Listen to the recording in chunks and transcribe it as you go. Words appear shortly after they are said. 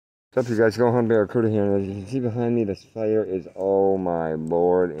What's up, you guys? Gohan Barracuda here, and as you can see behind me, this fire is, oh my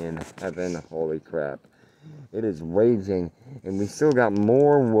lord in heaven, holy crap. It is raging, and we still got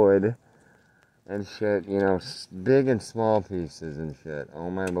more wood and shit, you know, big and small pieces and shit. Oh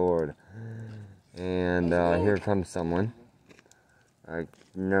my lord. And here comes someone. I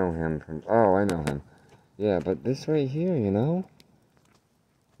know him from, oh, I know him. Yeah, but this right here, you know?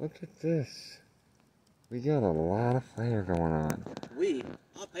 Look at this. We got a lot of fire going on.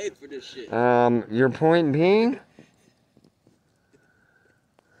 I paid for this shit. Your point being?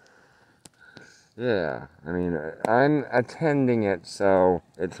 Yeah, I mean, I'm attending it, so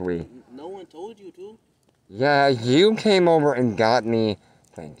it's we. No one told you to. Yeah, you came over and got me.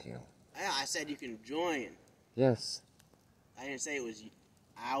 Thank you. Yeah, I said you can join. Yes. I didn't say it was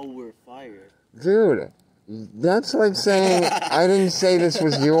our fire. Dude, that's like saying I didn't say this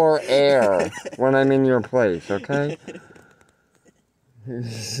was your air when I'm in your place, okay?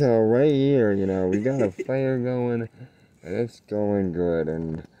 So right here, you know, we got a fire going, and it's going good,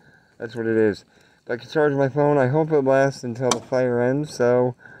 and that's what it is. If I can charge my phone, I hope it lasts until the fire ends,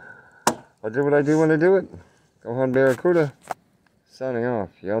 so I'll do what I do when I do it. Gohan Barracuda, signing off.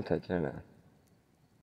 Y'all take care now.